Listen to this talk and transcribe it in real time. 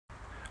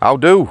How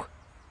do?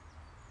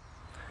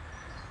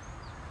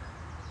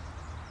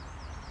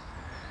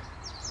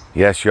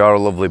 Yes, you're a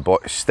lovely boy.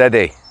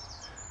 Steady,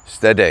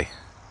 steady.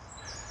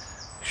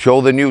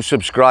 Show the new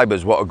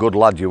subscribers what a good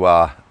lad you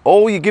are.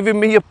 Oh, you're giving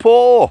me your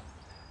paw.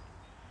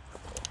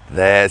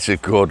 There's a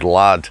good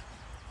lad.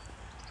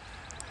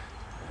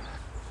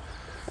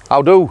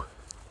 How do?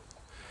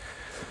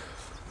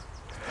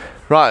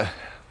 Right,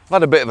 I've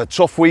had a bit of a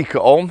tough week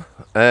at home.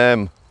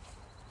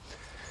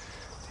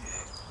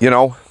 You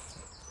know,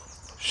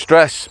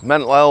 stress,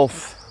 mental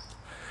health,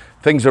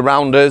 things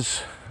around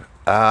us.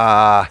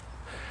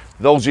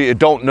 Those of you who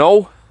don't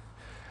know,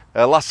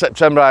 last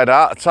September I had a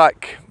heart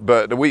attack,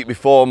 but the week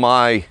before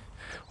a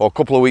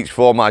couple of weeks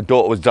before, my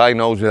daughter was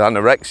diagnosed with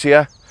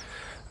anorexia.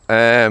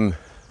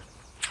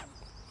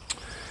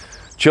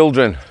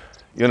 Children,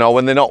 you know,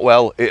 when they're not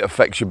well, it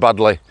affects you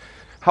badly.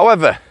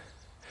 However,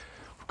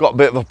 I've got a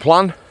bit of a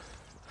plan.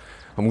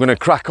 I'm going to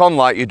crack on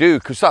like you do,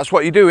 because that's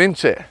what you do,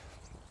 isn't it?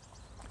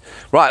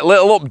 Right,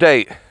 little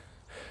update.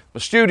 My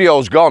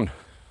studio's gone.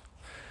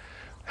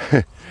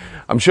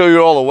 I'm sure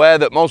you're all aware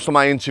that most of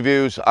my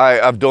interviews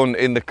I've done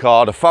in the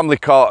car. The family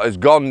car has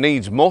gone,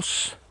 needs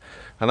must,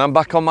 and I'm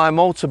back on my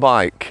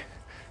motorbike.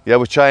 Yeah,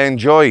 which I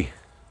enjoy.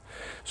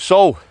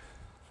 So,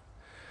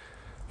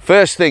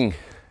 first thing,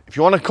 if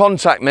you want to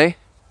contact me,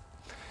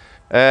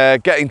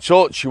 get in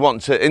touch, you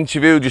want to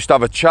interview, just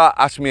have a chat,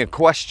 ask me a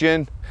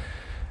question.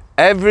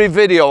 Every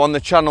video on the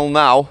channel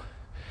now,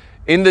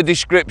 in the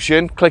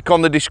description, click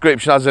on the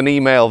description as an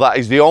email. That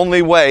is the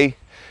only way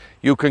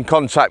you can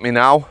contact me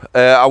now.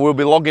 I will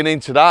be logging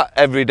into that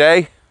every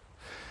day.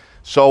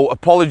 So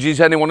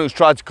apologies anyone who's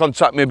tried to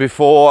contact me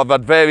before. I've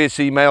had various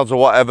emails or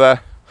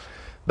whatever.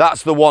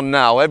 That's the one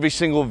now, every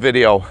single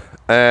video.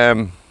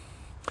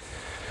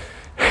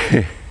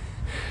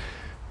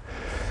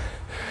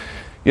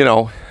 You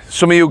know,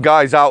 some of you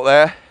guys out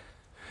there,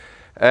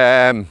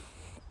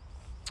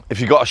 if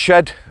you've got a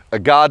shed, a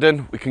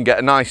garden, we can get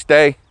a nice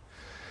day,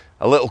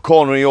 a little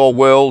corner of your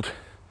world.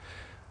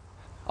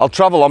 I'll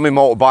travel on my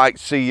motorbike,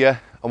 see you,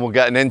 and we'll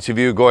get an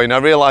interview going. I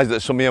realise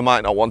that some of you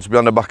might not want to be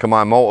on the back of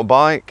my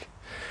motorbike,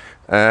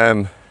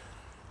 and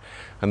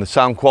the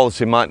sound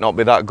quality might not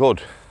be that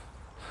good,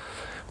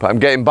 but I'm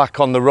getting back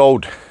on the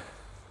road.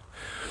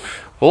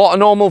 A lot of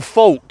normal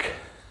folk.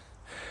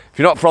 If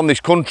you're not from this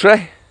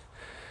country,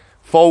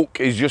 folk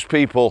is just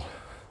people.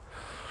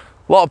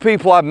 A lot of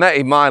people I've met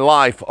in my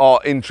life are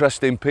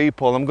interesting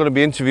people. I'm going to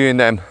be interviewing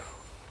them.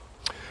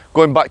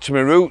 Going back to my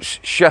roots,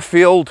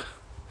 Sheffield.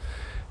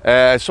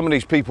 Some of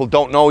these people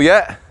don't know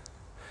yet,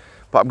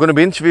 but I'm going to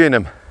be interviewing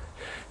them.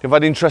 They've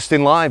had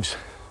interesting lives.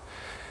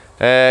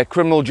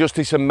 Criminal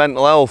justice and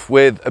mental health,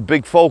 with a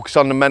big focus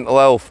on the mental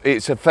health.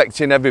 It's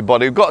affecting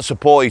everybody. We've got to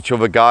support each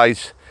other,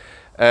 guys.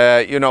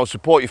 You know,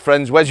 support your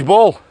friends. Where's your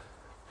ball?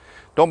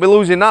 Don't be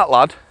losing that,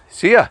 lad.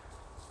 See ya.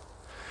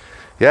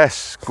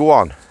 Yes, go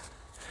on.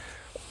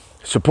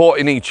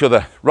 Supporting each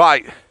other.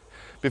 Right,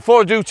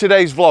 before I do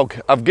today's vlog,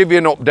 I'll give you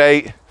an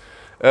update.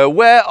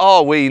 Where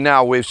are we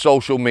now with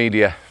social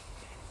media?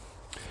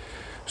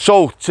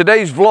 So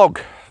today's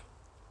vlog,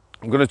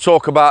 I'm going to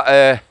talk about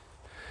a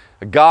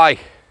guy.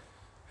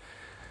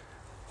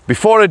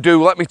 Before I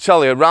do, let me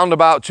tell you, around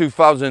about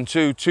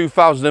 2002,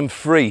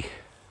 2003,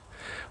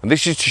 and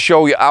this is to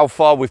show you how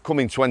far we've come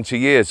in 20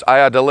 years. I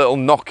had a little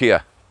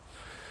Nokia.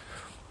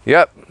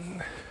 Yep,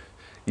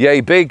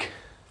 yay big.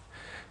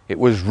 It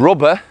was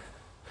rubber,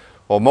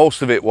 or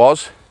most of it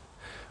was,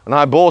 and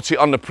I bought it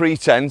on the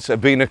pretense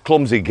of being a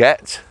clumsy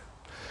get.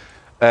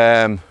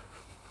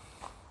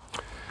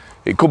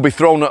 It could be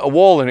thrown at a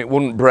wall and it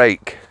wouldn't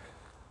break.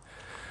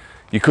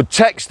 You could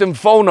text and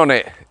phone on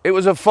it. It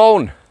was a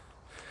phone.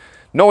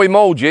 No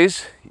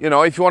emojis. You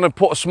know, if you want to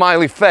put a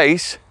smiley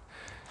face,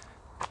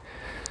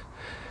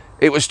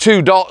 it was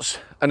 2 dots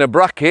and a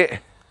bracket,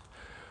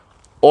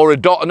 or a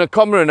dot and a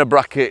comma in a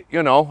bracket,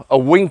 you know, a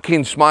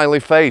winking smiley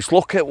face.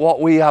 Look at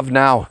what we have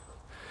now,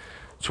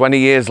 20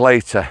 years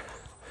later.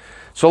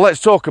 So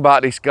let's talk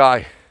about this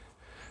guy,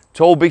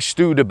 Toby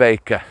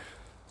Studebaker.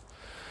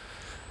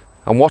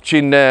 I'm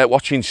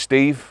watching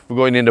Steve. We're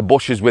going in the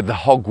bushes with the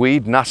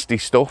hogweed, nasty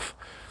stuff.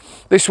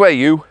 This way,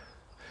 you.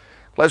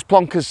 Let's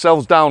plonk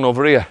ourselves down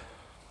over here.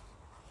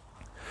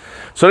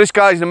 So this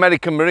guy's an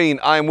American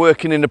Marine. I'm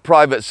working in the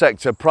private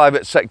sector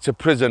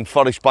prison,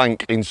 Forest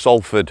Bank in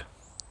Salford.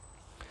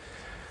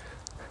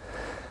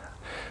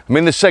 I'm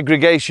in the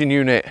segregation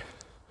unit.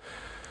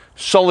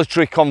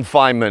 Solitary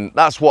confinement,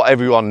 that's what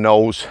everyone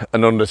knows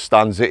and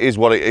understands. It is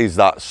what it is,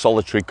 that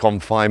solitary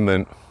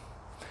confinement.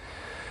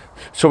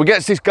 So we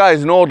get this guy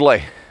as an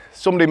orderly.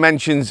 Somebody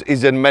mentions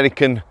he's an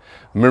American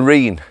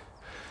Marine.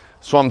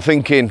 So I'm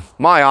thinking,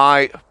 my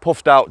height,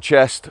 puffed out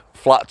chest,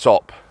 flat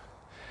top.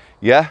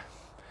 Yeah?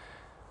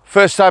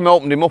 First time I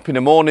opened him up in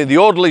the morning, the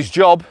orderly's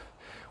job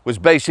was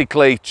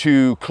basically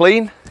to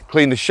clean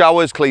the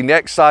showers, clean the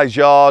exercise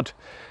yard.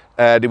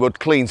 They would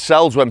clean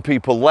cells when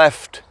people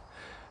left.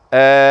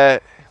 You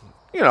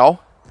know,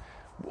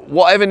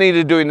 whatever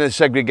needed doing in the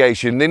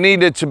segregation, they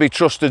needed to be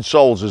trusted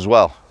souls as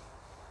well.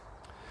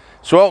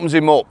 So opens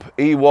him up.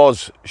 He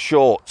was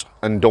short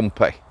and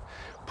dumpy.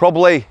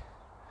 Probably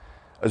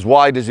as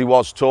wide as he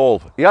was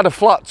tall. He had a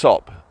flat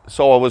top,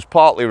 so I was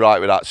partly right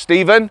with that.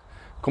 Stephen,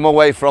 come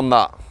away from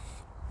that.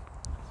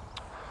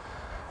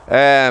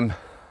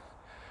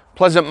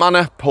 Pleasant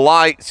manner,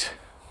 polite.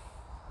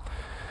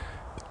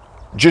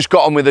 Just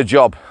got on with the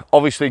job.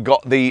 Obviously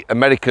got the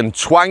American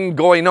twang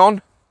going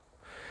on.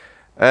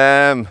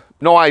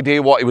 No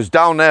idea what he was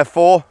down there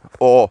for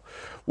or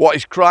what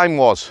his crime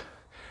was.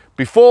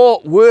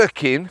 Before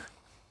working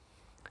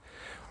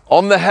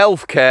on the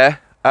healthcare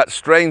at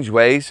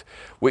Strangeways,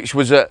 which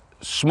was a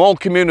small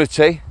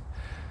community,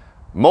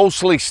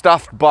 mostly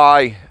staffed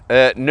by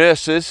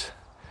nurses,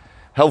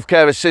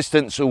 healthcare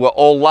assistants who were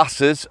all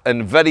lasses,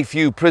 and very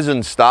few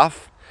prison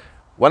staff.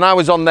 When I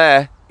was on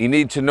there, you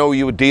need to know who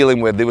you were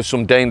dealing with. There were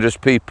some dangerous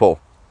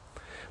people.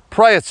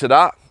 Prior to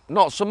that,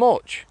 not so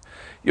much.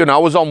 You know, I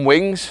was on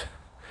wings.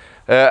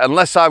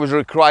 Unless I was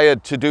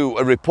required to do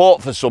a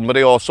report for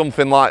somebody or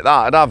something like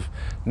that, I'd have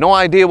no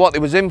idea what they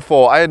was in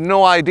for. I had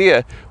no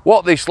idea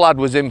what this lad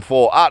was in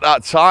for at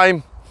that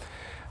time.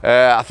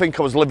 I think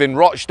I was living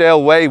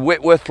Rochdale Way,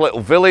 Whitworth, little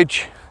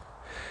village.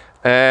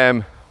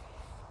 Didn't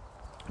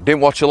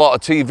watch a lot of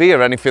TV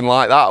or anything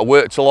like that. I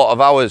worked a lot of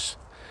hours.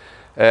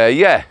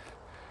 Yeah,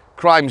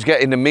 crimes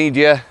get in the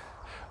media,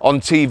 on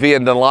TV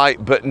and the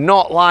like, but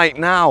not like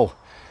now.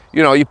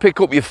 You know, you pick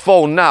up your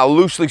phone now,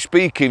 loosely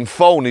speaking,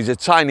 phone is a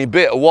tiny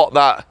bit of what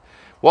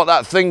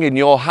that thing in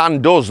your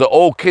hand does that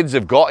all kids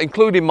have got,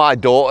 including my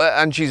daughter,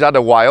 and she's had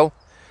a while.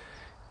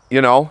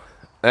 You know,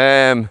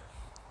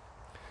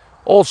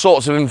 all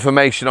sorts of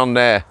information on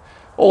there,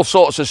 all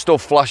sorts of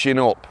stuff flashing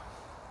up.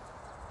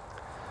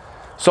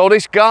 So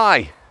this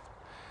guy,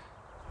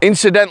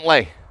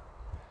 incidentally,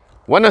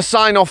 when I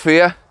sign off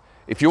here,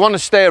 if you want to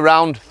stay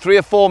around 3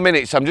 or 4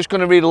 minutes, I'm just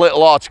going to read a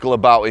little article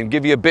about him,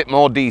 give you a bit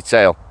more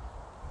detail.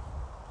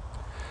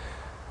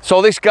 So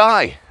this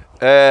guy,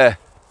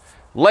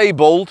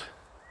 labelled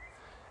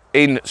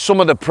in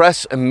some of the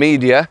press and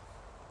media,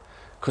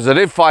 because I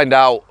did find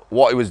out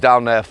what he was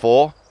down there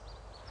for,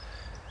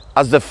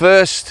 as the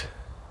first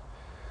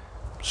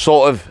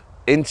sort of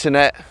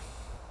internet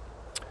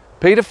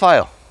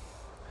pedophile.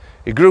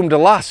 He groomed a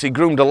lass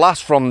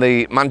from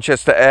the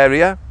Manchester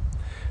area.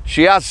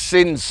 She has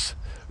since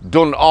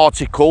done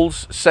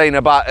articles saying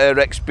about her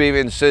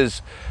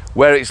experiences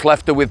where it's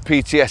left her with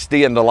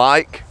PTSD and the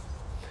like.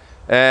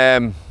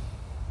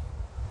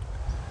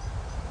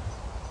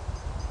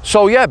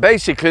 So yeah,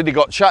 basically they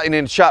got chatting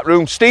in the chat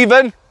room.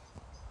 Stephen,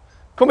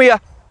 come here.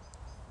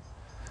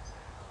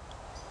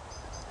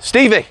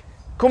 Stevie,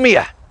 come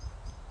here.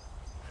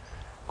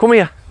 Come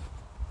here.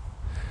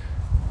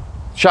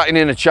 Chatting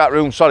in the chat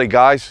room. Sorry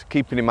guys,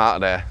 keeping him out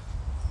of there.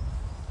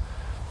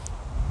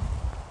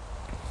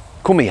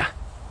 Come here.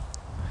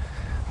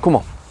 Come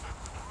on.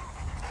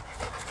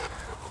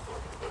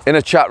 In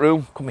a chat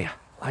room. Come here.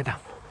 Lie down.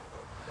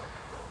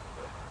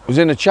 Was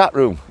in a chat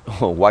room.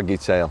 Oh, waggy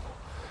tail.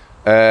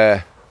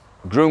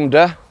 Groomed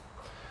her.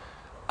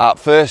 At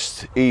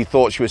first, he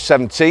thought she was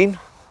 17.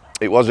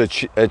 It was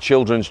a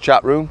children's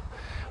chat room.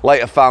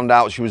 Later found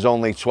out she was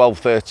only 12,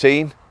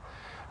 13.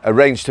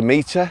 Arranged to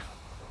meet her.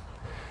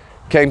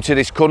 Came to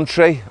this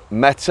country,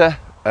 met her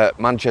at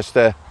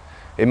Manchester,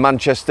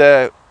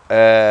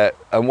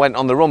 and went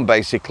on the run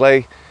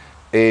basically.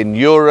 In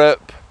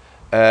Europe,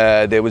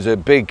 there was a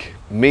big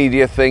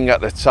media thing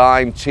at the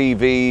time,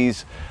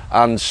 TVs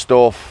and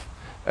stuff.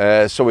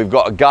 So we've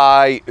got a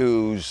guy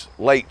who's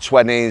late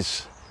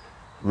 20s,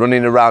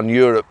 running around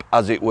Europe,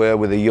 as it were,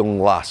 with a young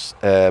lass.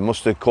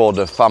 Must have caused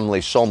her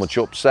family so much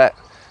upset.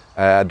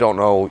 I don't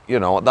know, you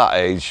know, at that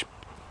age,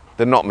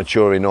 they're not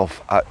mature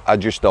enough. I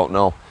just don't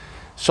know.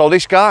 So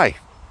this guy,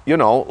 you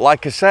know,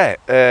 like I said,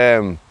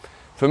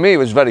 for me, it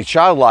was very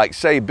childlike.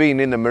 Say, being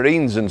in the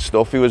Marines and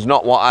stuff, he was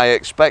not what I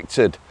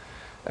expected.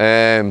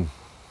 I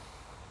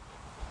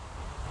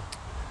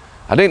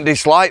didn't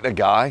dislike the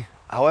guy.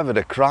 However,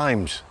 the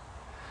crimes,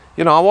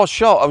 you know, I was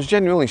shocked. I was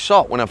genuinely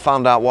shocked when I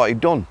found out what he'd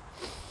done.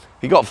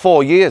 He got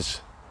 4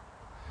 years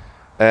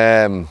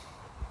to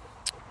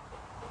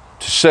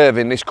serve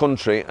in this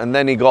country, and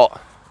then he got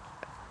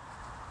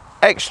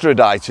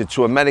extradited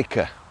to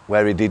America,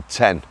 where he did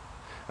 10.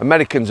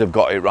 Americans have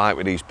got it right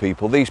with these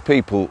people. These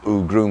people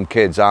who groom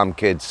kids, arm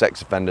kids,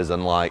 sex offenders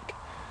and like,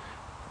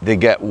 they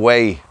get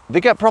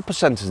proper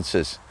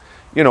sentences.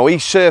 You know, he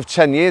served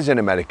 10 years in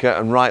America,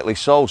 and rightly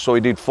so, so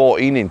he did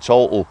 14 in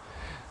total,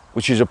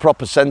 which is a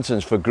proper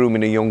sentence for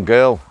grooming a young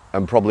girl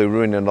and probably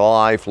ruining her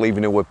life,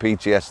 leaving her with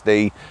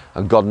PTSD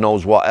and God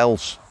knows what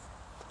else.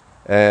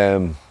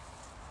 I'm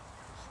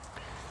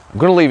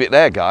going to leave it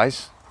there,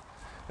 guys.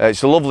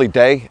 It's a lovely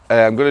day.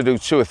 I'm going to do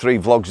 2 or 3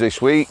 vlogs this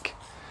week.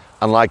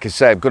 And like I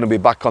said, I'm going to be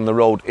back on the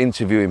road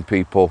interviewing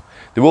people.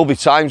 There will be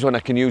times when I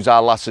can use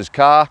our lass's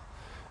car.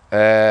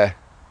 But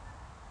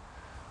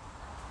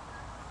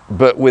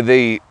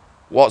with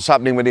what's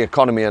happening with the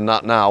economy and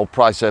that now,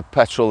 price of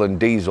petrol and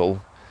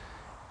diesel,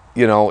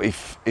 you know,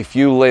 if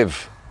you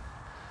live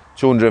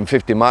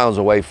 250 miles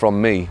away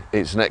from me,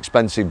 it's an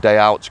expensive day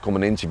out to come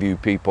and interview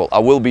people. I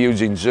will be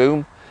using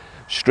Zoom,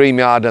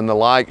 StreamYard and the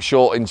like,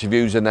 short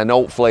interviews, and then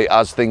hopefully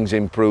as things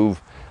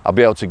improve, I'll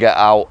be able to get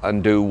out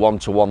and do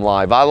one-to-one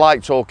live. I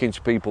like talking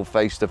to people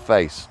face to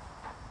face.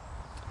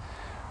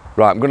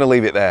 Right, I'm going to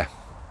leave it there.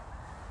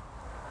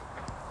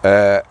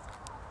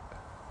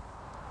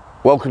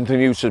 Welcome to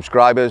new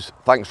subscribers.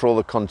 Thanks for all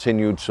the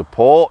continued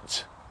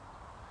support.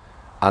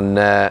 And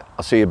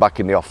I'll see you back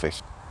in the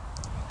office.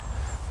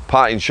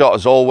 Parting shot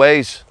as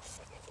always.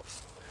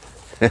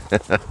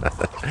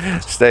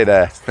 Stay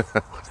there.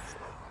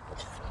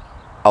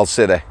 I'll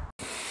sit there.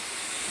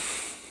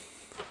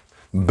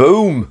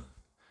 Boom!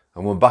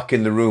 And we're back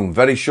in the room.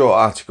 Very short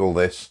article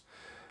this,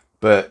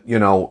 but you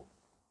know,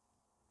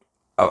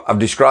 I've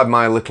described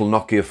my little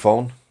Nokia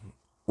phone,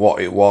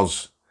 what it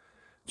was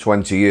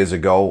 20 years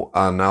ago,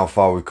 and how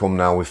far we've come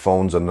now with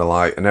phones and the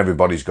like, and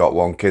everybody's got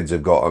one, kids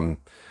have got them.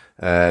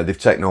 They've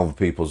taken over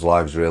people's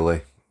lives,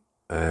 really.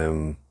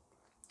 So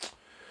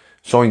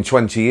in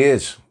 20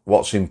 years,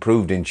 what's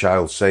improved in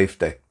child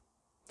safety?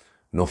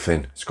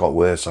 Nothing. It's got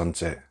worse,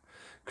 hasn't it?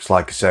 Because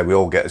like I said, we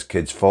all get as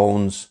kids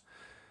phones.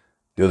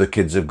 The other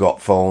kids have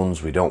got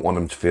phones. We don't want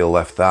them to feel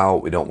left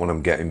out. We don't want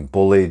them getting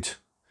bullied.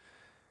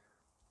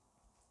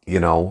 You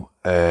know,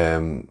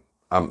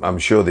 I'm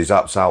sure there's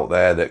apps out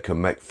there that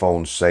can make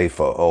phones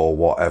safer or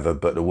whatever,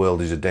 but the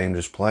world is a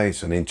dangerous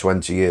place. And in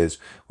 20 years,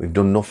 we've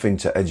done nothing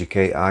to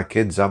educate our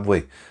kids, have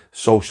we?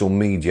 Social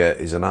media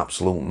is an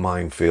absolute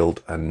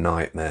minefield and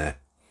nightmare.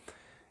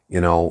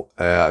 You know,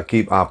 I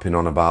keep harping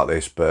on about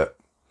this, but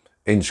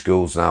in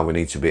schools now, we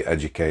need to be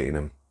educating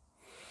them.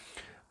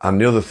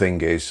 And the other thing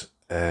is,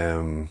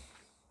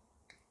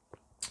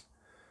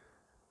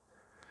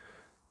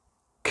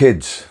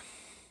 kids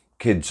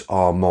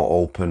are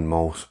more open,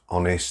 more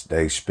honest,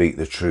 they speak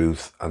the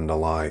truth and the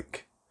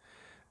like.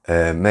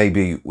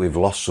 Maybe we've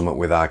lost something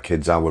with our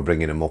kids, how we're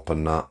bringing them up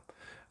and that,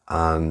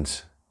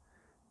 and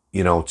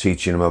you know,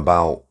 teaching them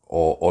about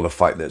or the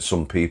fact that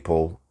some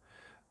people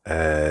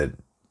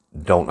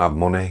don't have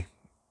money,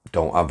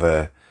 don't have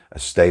a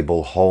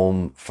stable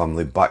home,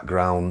 family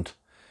background,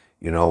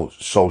 you know,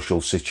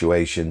 social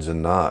situations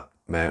and that,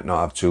 might not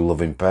have two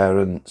loving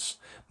parents,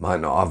 might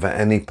not have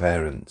any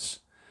parents.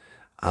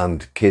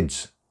 And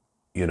kids,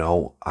 you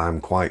know, I'm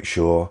quite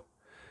sure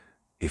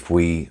if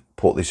we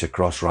put this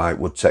across right,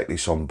 would take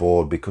this on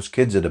board, because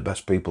kids are the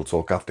best people to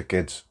look after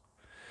kids.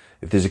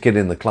 If there's a kid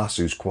in the class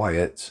who's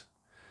quiet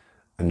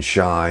and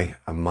shy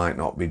and might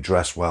not be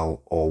dressed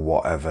well or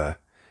whatever,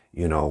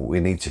 you know, we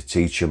need to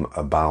teach them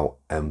about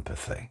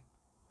empathy.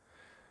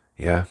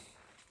 Yeah.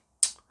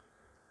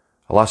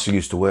 A lass I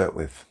used to work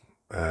with,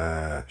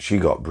 she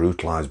got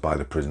brutalised by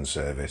the prison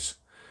service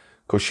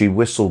because she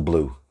whistle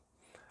blew.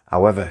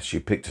 However, she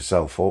picked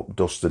herself up,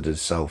 dusted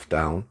herself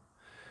down,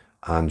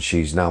 and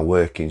she's now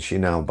working. She's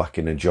now back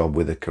in a job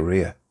with a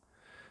career.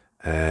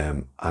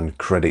 And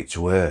credit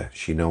to her,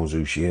 she knows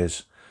who she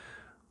is.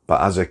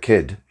 But as a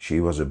kid,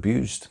 she was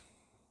abused.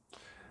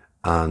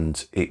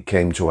 And it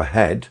came to a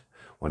head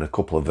when a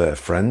couple of her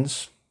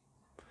friends,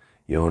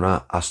 you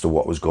know, asked her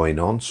what was going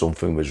on.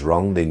 Something was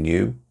wrong, they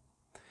knew.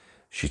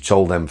 She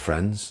told them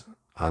friends,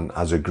 and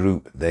as a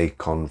group, they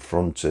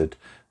confronted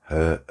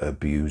her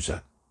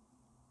abuser.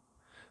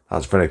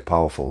 That's very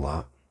powerful,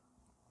 that.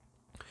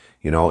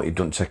 You know, it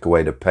doesn't take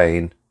away the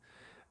pain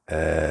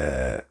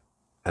and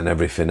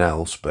everything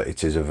else, but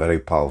it is a very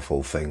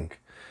powerful thing.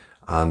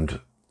 And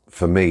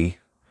for me,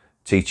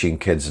 teaching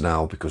kids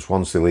now, because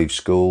once they leave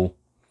school,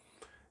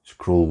 it's a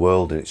cruel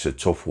world and it's a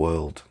tough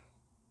world.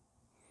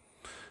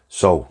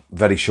 So,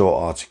 very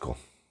short article.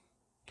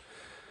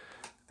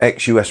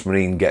 Ex-US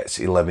Marine gets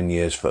 11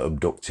 years for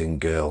abducting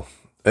girl.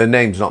 Her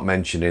name's not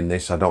mentioned in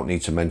this. I don't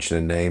need to mention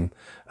her name.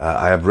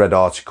 I have read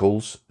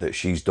articles that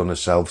she's done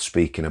herself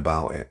speaking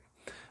about it.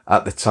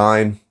 At the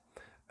time,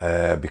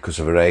 because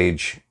of her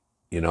age,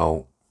 you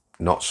know,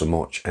 not so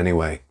much.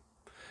 Anyway,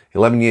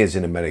 11 years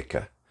in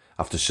America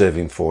after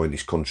serving 4 in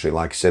this country.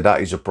 Like I said,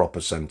 that is a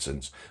proper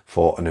sentence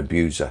for an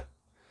abuser.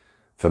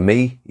 For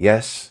me,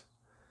 yes,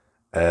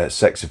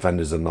 sex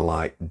offenders and the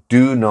like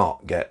do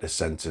not get the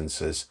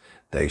sentences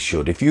they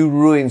should. If you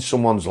ruin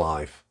someone's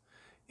life,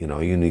 you know,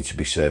 you need to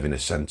be serving a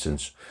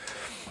sentence.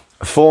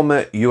 A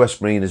former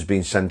US Marine has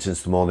been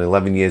sentenced to more than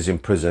 11 years in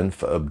prison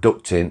for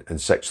abducting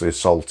and sexually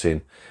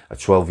assaulting a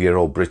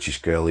 12-year-old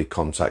British girl he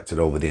contacted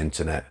over the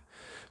internet.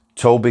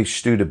 Toby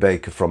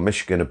Studebaker from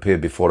Michigan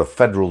appeared before a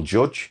federal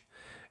judge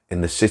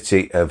in the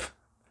city of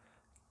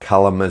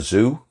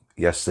Kalamazoo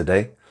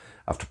yesterday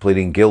after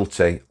pleading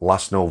guilty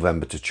last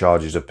November to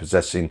charges of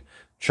possessing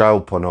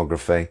child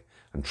pornography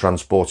and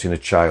transporting a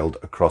child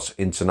across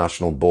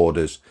international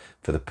borders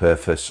for the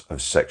purpose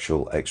of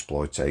sexual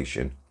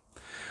exploitation.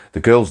 The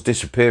girl's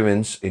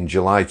disappearance in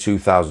July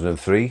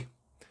 2003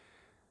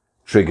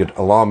 triggered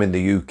alarm in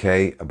the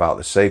UK about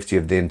the safety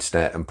of the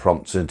internet and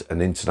prompted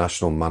an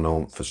international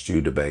manhunt for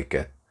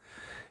Studebaker.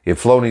 He had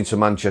flown into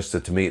Manchester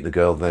to meet the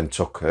girl, then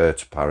took her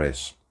to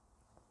Paris.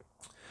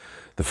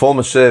 The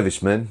former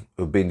serviceman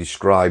who had been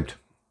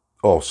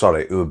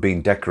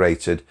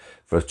decorated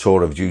for a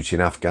tour of duty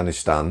in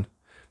Afghanistan,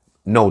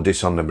 no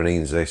diss on the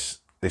Marines,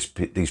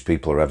 these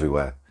people are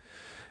everywhere,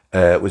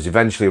 was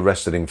eventually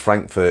arrested in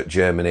Frankfurt,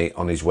 Germany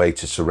on his way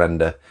to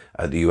surrender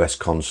at the US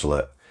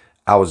consulate,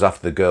 hours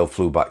after the girl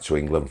flew back to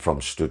England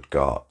from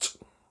Stuttgart.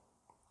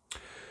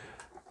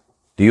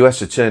 The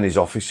US Attorney's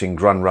Office in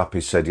Grand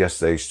Rapids said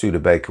yesterday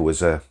Studebaker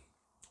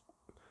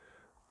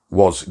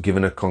was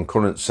given a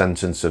concurrent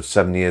sentence of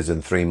 7 years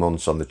and 3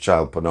 months on the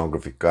child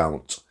pornography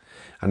count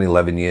and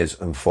 11 years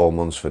and 4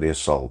 months for the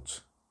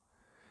assault.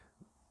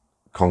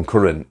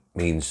 Concurrent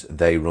means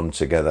they run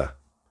together.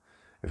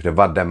 If they've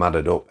had them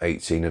added up,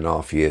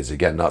 18.5 years.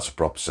 Again, that's a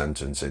proper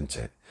sentence, isn't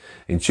it?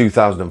 In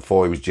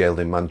 2004, he was jailed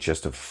in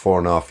Manchester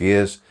for 4.5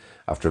 years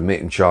after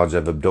admitting charges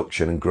of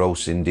abduction and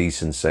gross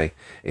indecency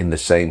in the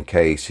same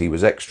case. He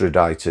was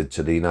extradited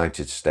to the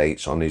United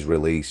States on his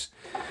release.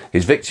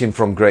 His victim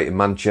from Greater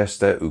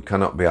Manchester, who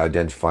cannot be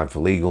identified for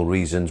legal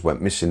reasons,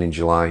 went missing in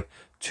July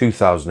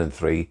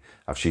 2003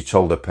 after she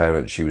told her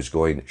parents she was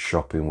going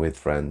shopping with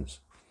friends.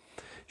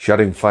 She had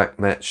in fact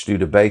met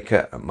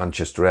Studebaker at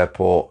Manchester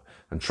Airport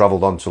and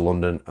travelled on to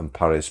London and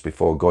Paris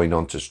before going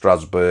on to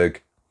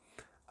Strasbourg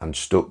and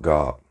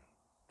Stuttgart.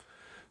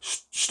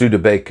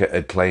 Studebaker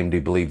had claimed he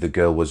believed the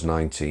girl was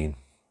 19.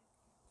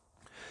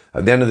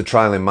 At the end of the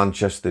trial in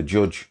Manchester,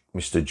 Judge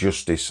Mr.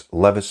 Justice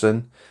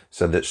Leveson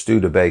said that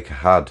Studebaker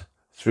had,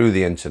 through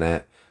the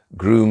internet,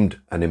 groomed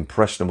an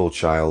impressionable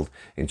child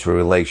into a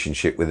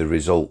relationship with the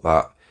result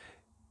that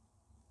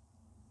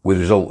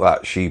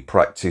she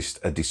practiced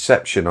a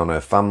deception on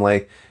her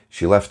family.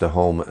 She left her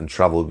home and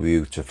travelled with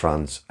you to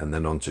France and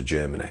then on to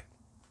Germany.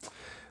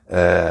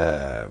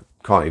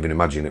 Can't even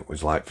imagine it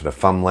was like for the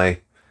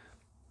family.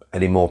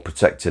 Any more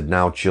protected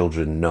now?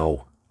 Children?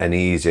 No.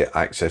 Any easier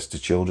access to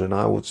children?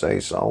 I would say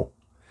so.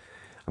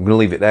 I'm going to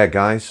leave it there,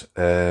 guys.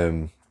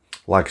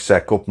 Like I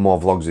said, a couple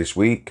more vlogs this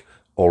week,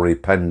 already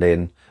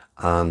pending,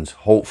 and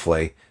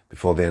hopefully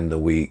before the end of the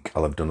week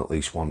I'll have done at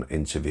least one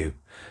interview.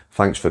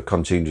 Thanks for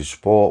continued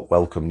support.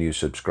 Welcome new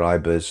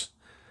subscribers.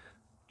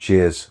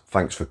 Cheers.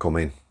 Thanks for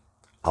coming.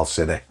 I'll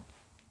see you.